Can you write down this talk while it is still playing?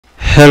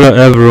Hello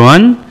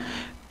everyone,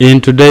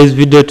 in today's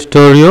video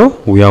tutorial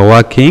we are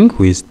working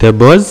with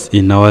tables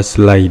in our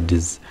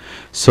slides.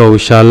 So we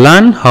shall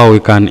learn how we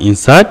can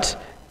insert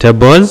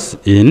tables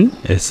in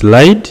a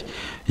slide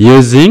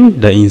using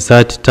the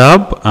insert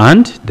tab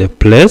and the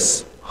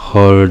place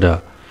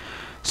holder.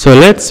 So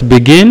let's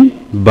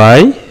begin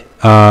by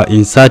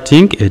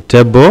inserting a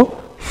table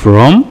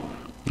from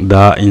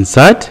the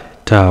insert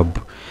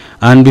tab.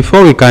 And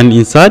before we can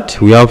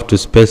insert, we have to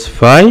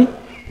specify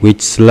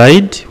which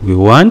slide we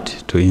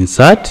want to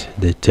insert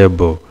the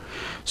table.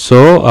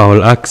 So I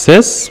will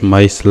access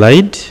my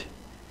slide,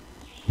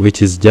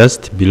 which is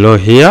just below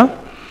here.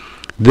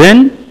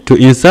 Then to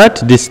insert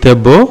this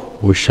table,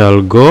 we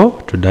shall go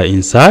to the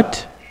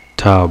insert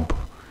tab.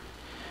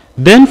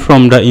 Then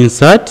from the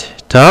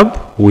insert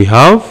tab, we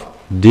have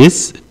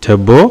this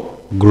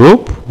table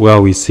group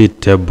where we see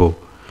table.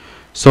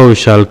 So we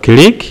shall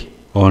click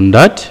on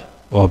that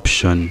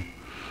option.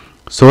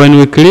 So when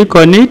we click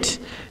on it,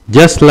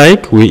 just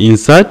like we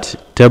insert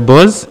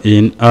tables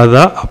in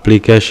other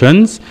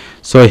applications,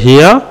 so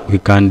here we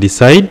can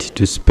decide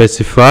to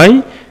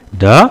specify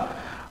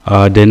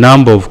the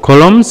number of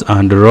columns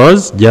and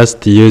rows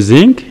just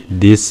using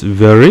this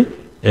very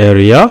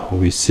area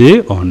we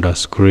see on the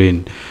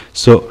screen.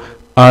 So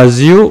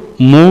as you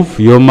move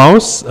your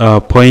mouse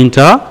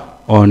pointer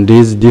on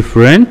these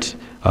different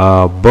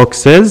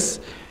boxes,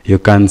 you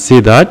can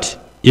see that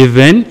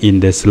even in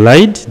the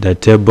slide the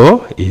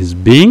table is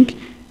being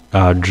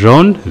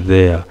drawn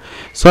there.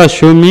 So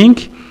assuming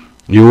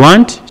you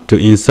want to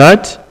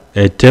insert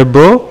a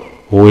table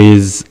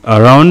with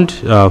around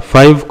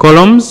 5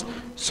 columns,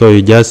 so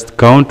you just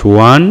count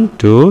 1,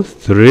 2,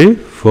 3,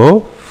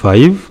 4,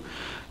 5.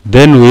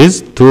 Then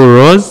with 2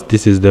 rows,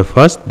 this is the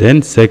first,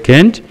 then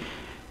second.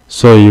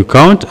 So you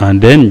count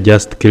and then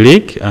just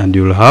click and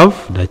you'll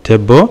have the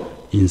table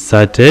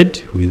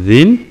inserted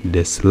within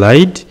the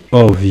slide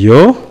of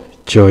your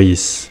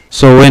choice.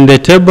 So when the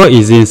table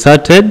is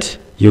inserted,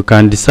 you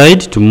can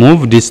decide to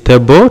move this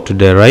table to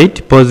the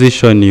right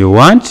position you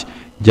want,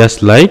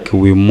 just like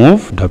we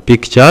move the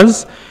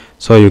pictures.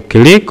 So you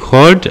click,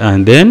 hold,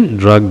 and then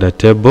drag the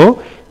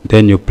table,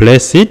 then you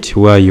place it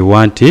where you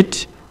want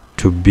it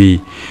to be.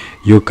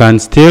 You can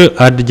still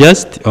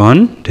adjust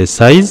on the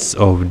size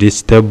of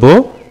this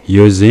table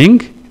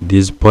using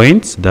these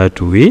points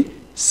that we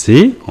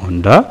see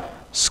on the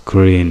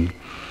screen.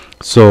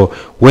 So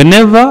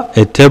whenever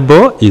a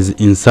table is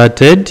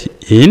inserted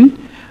in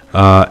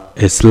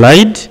a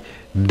slide,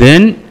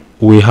 then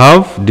we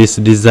have this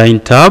design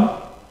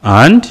tab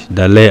and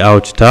the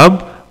layout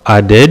tab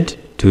added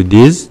to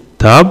this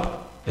tab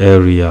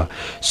area.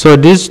 So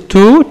these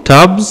two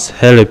tabs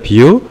help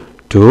you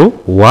to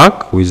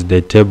work with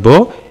the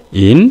table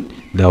in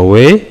the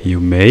way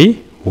you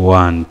may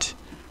want.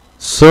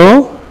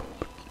 So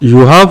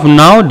you have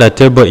now the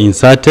table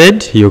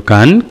inserted. You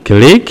can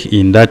click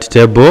in that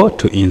table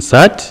to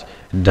insert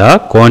the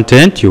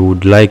content you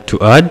would like to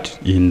add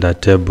in the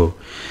table.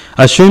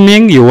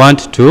 Assuming you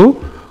want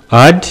to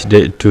add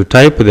to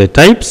type the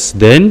types,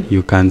 then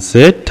you can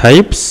say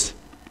types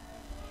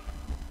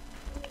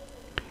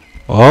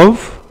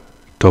of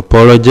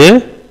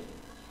topology.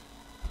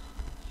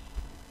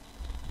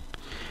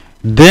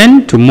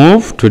 Then to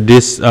move to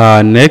this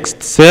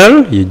next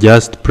cell, you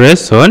just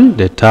press on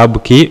the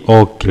tab key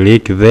or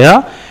click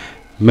there.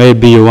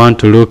 Maybe you want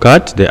to look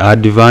at the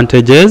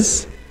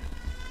advantages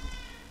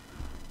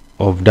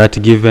of that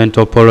given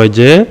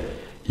topology.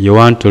 You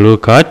want to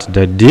look at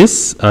the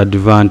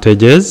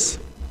disadvantages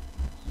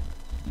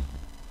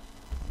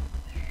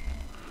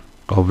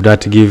of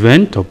that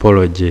given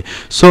topology.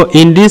 So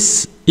in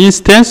this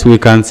instance, we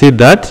can see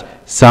that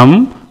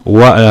some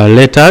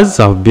letters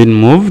have been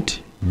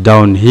moved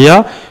down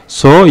here,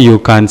 so you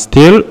can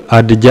still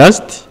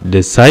adjust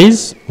the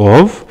size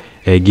of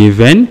a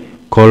given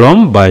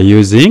column by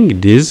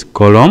using these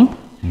column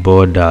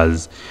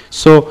borders.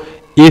 So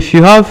if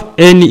you have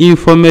any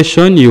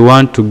information you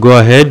want to go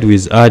ahead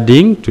with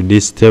adding to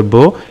this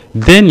table,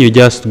 then you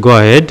just go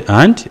ahead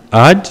and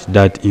add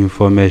that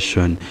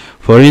information.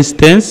 For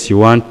instance, you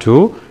want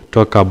to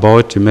talk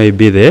about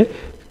maybe the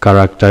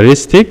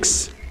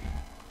characteristics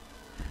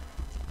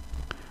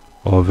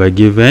of a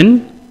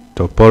given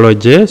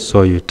topology.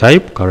 So you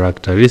type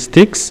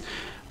characteristics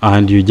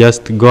and you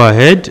just go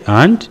ahead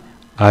and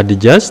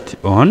adjust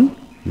on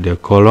the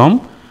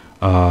column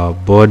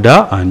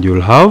border, and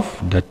you'll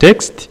have the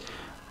text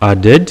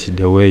added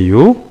the way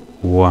you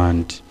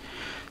want.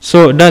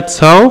 So that's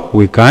how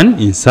we can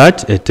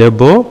insert a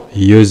table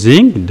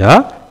using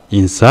the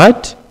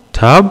insert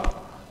tab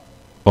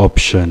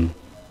option.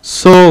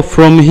 So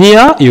from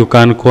here you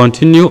can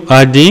continue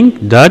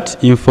adding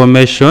that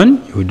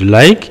information you would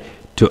like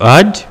to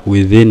add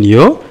within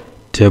your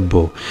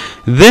table.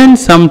 Then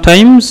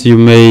sometimes you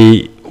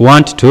may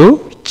want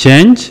to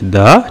change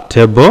the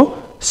table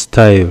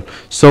style.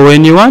 So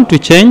when you want to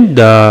change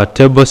the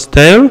table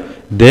style,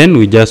 then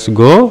we just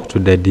go to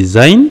the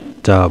design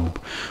tab.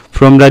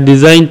 From the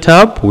design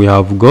tab, we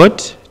have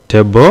got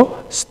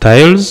table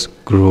styles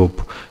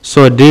group.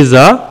 So these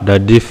are the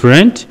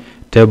different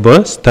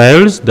table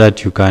styles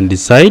that you can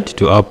decide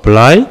to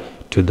apply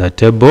to the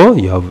table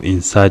you have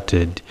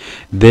inserted.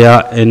 There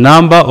are a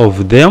number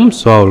of them,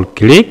 so I'll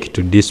click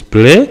to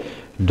display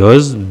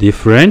those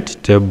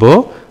different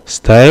table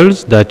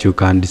styles that you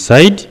can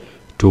decide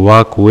to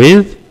work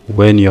with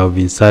when you have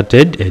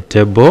inserted a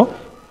table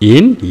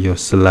in your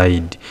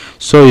slide.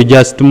 So you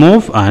just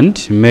move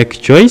and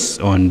make choice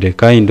on the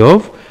kind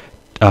of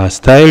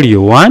style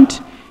you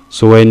want.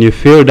 So when you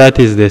feel that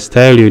is the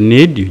style you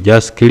need, you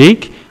just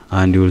click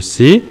and you'll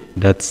see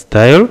that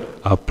style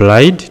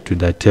applied to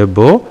the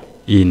table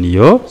in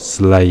your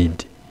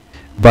slide.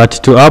 But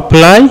to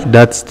apply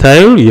that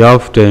style, you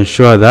have to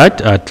ensure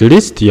that at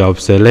least you have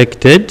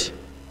selected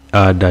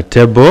the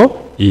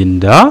table in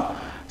the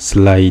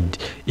slide.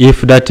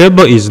 If the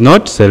table is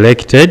not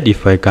selected,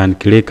 if I can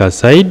click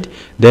aside,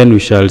 then we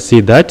shall see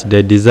that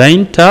the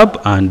design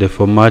tab and the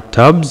format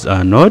tabs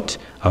are not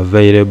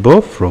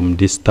available from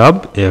this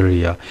tab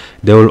area.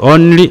 They will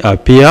only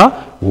appear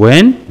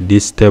when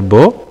this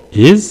table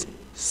is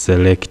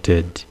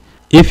selected.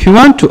 If you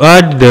want to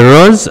add the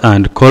rows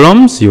and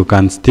columns, you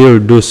can still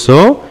do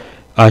so,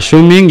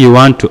 assuming you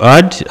want to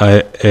add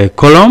a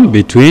column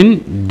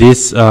between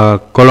this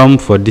column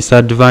for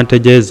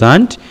disadvantages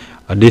and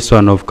this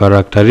one of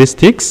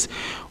characteristics.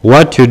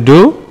 What you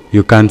do,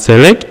 you can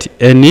select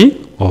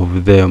any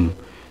of them.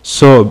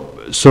 So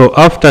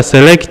after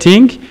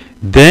selecting,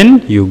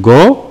 then you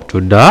go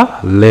to the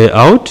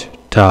layout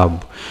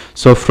tab.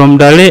 So from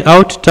the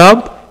layout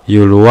tab,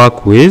 you'll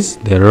work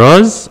with the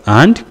rows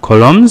and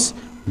columns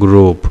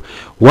group.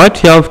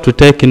 What you have to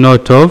take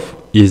note of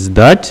is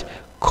that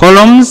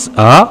columns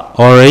are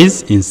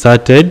always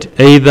inserted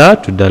either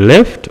to the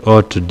left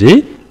or to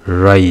the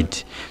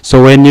right.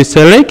 So when you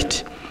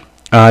select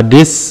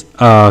this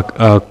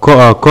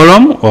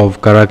column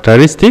of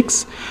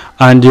characteristics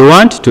and you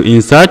want to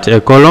insert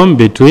a column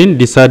between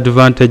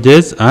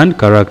disadvantages and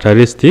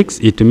characteristics,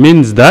 it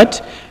means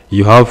that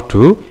you have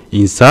to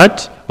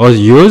insert or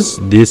use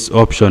this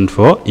option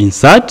for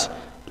insert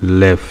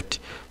left.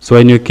 So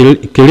when you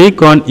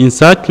click on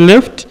insert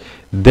left,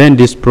 then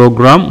this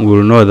program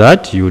will know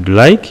that you would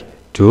like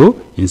to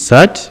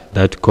insert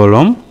that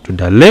column to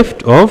the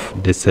left of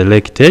the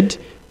selected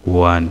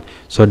one.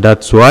 So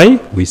that's why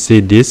we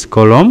see this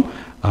column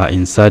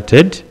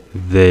inserted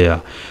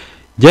there.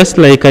 Just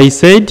like I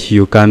said,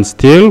 you can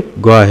still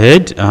go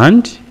ahead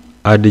and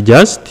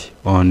adjust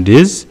on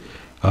these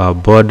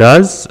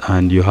borders,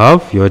 and you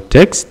have your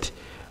text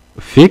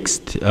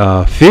fixed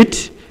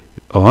fit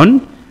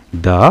on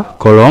the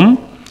column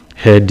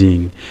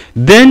heading.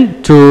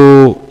 Then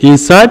to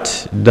insert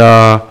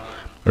the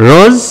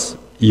rows,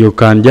 you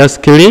can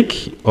just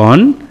click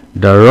on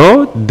the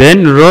row,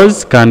 then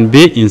rows can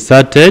be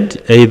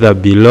inserted either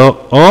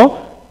below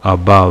or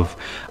above.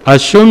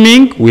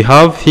 Assuming we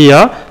have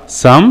here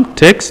some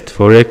text,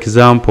 for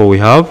example, we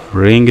have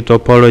ring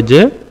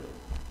topology.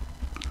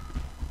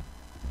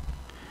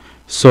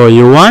 So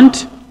you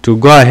want to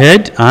go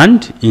ahead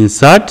and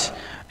insert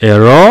a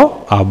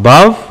row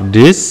above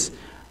this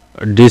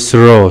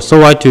row. So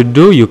what you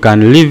do, you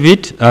can leave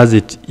it as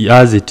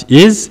it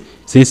is,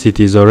 since it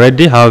is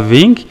already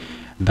having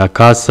the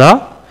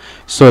cursor.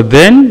 So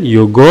then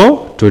you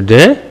go to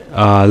the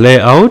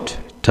layout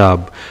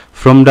tab.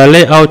 From the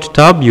layout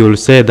tab, you will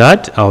say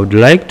that I would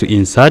like to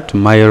insert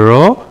my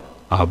row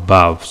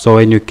above. So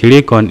when you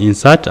click on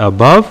insert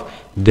above,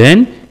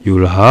 then you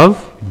will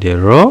have the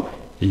row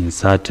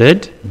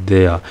inserted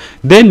there.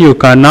 Then you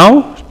can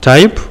now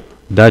type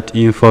that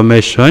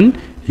information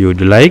you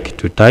would like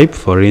to type,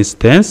 for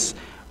instance,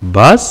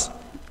 bus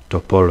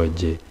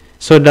topology.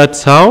 So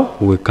that's how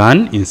we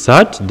can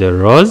insert the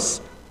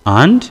rows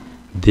and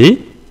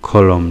the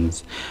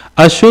columns.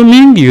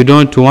 Assuming you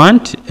don't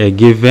want a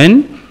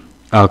given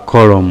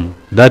column,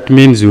 that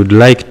means you would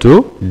like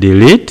to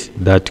delete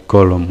that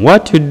column.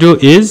 What you do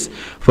is,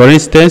 for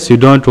instance, you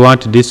don't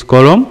want this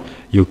column,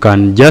 you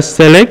can just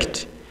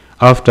select.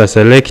 After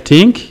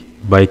selecting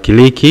by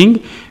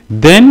clicking,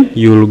 then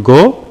you will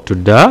go to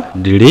the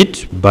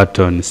delete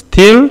button,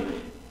 still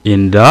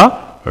in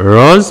the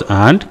rows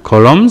and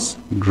columns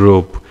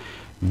group.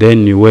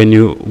 Then when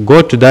you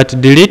go to that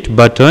delete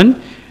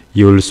button,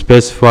 you will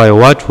specify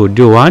what would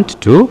you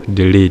want to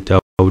delete. I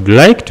would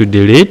like to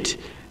delete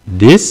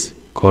this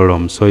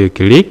column. So you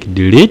click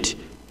delete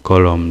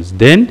columns.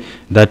 Then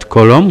that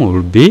column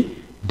will be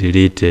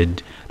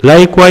deleted.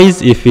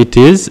 Likewise, if it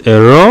is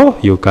a row,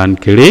 you can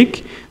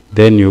click.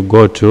 Then you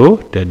go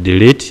to the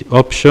delete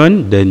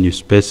option. Then you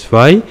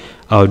specify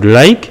I would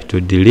like to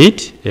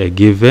delete a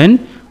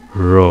given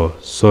row.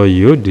 So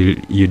you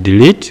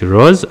delete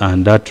rows,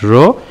 and that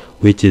row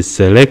which is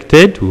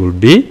selected will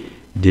be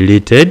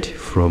deleted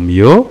from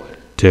your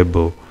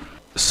table.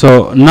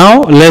 So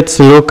now let's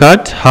look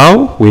at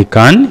how we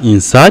can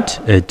insert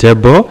a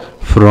table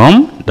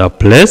from the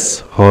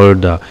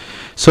placeholder.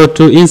 So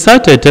to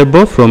insert a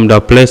table from the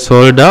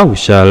placeholder, we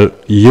shall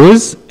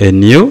use a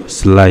new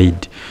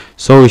slide.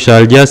 So we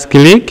shall just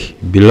click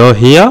below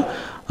here,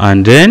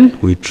 and then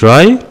we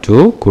try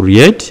to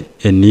create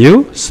a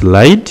new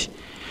slide.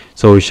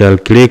 So we shall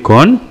click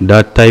on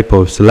that type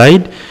of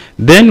slide.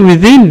 Then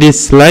within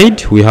this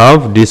slide we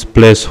have this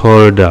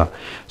placeholder.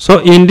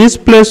 So in this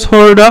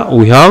placeholder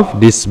we have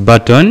this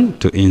button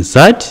to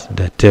insert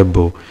the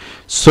table.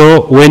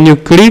 So when you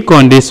click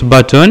on this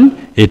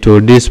button, it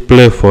will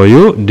display for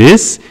you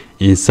this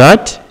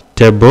insert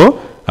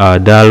table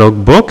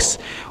dialog box,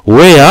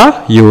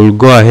 where you will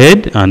go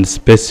ahead and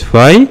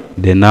specify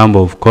the number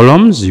of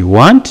columns you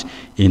want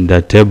in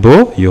the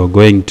table you're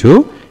going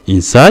to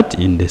insert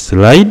in the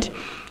slide,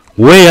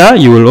 where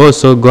you will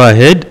also go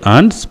ahead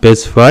and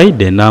specify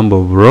the number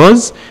of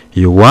rows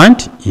you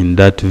want in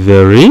that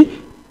very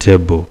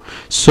table.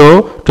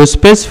 So to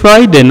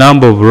specify the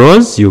number of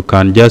rows, you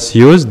can just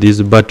use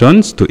these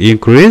buttons to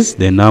increase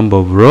the number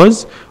of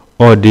rows,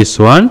 or this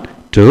one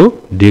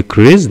to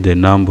decrease the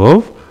number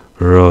of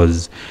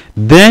rows.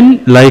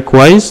 Then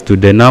likewise to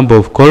the number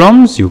of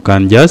columns, you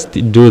can just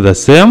do the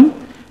same,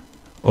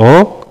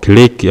 or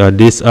click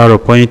this arrow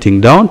pointing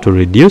down to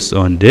reduce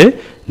on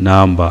the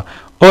number,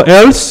 or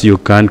else you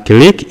can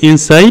click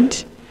inside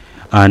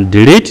and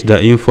delete the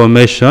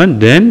information,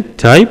 then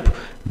type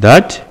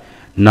that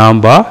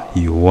number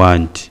you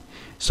want.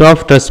 So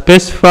after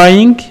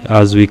specifying,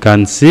 as we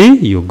can see,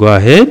 you go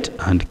ahead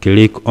and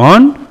click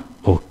on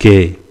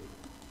OK.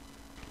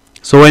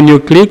 So when you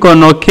click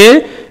on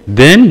OK,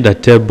 then the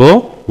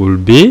table will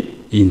be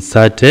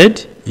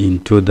inserted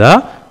into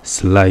the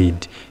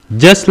slide,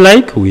 just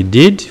like we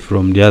did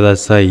from the other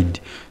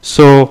side.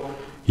 So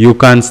you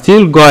can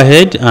still go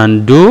ahead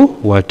and do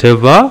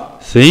whatever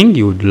thing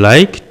you would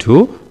like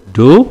to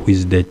do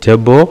with the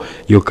table.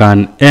 You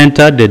can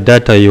enter the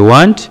data you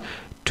want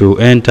to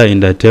enter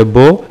in the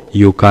table.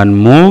 You can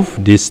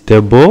move this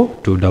table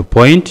to the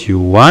point you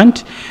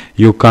want.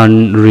 You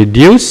can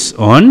reduce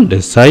on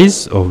the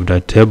size of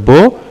the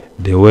table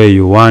the way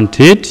you want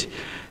it.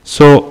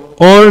 So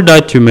all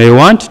that you may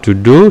want to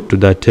do to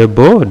the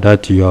table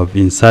that you have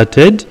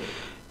inserted,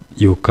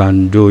 you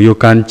can do. You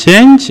can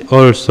change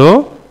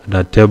also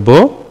the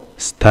table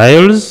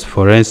styles.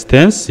 For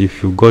instance,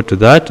 if you go to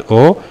that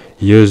or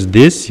use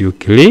this, you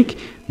click,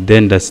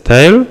 then the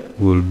style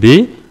will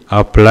be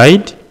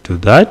applied to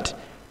that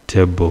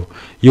table.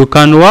 You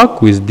can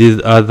work with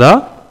these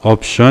other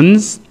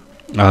options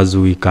as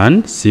we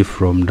can see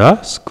from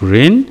the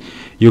screen.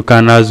 You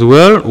can as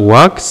well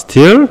work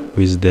still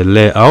with the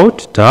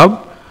layout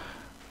tab,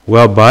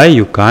 whereby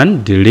you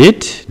can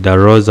delete the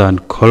rows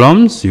and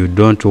columns you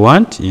don't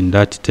want in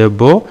that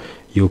table.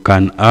 You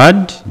can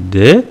add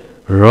the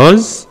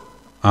rows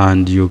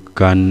and you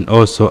can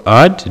also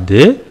add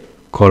the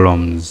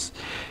columns,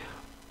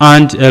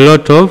 and a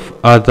lot of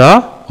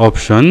other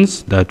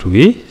options that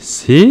we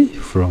see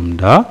from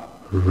the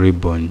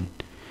ribbon.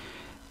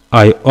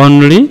 I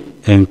only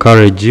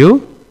encourage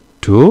you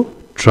to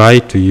try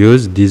to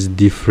use these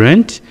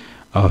different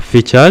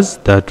features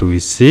that we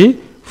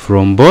see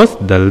from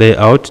both the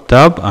layout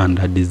tab and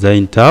the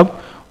design tab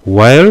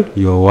while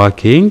you're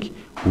working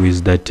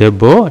with the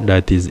table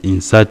that is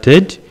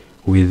inserted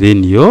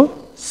within your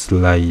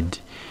slide.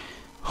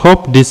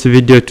 Hope this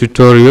video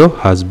tutorial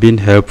has been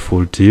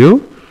helpful to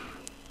you.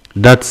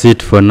 That's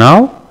it for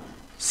now.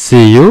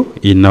 See you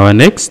in our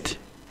next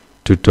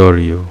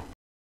tutorial.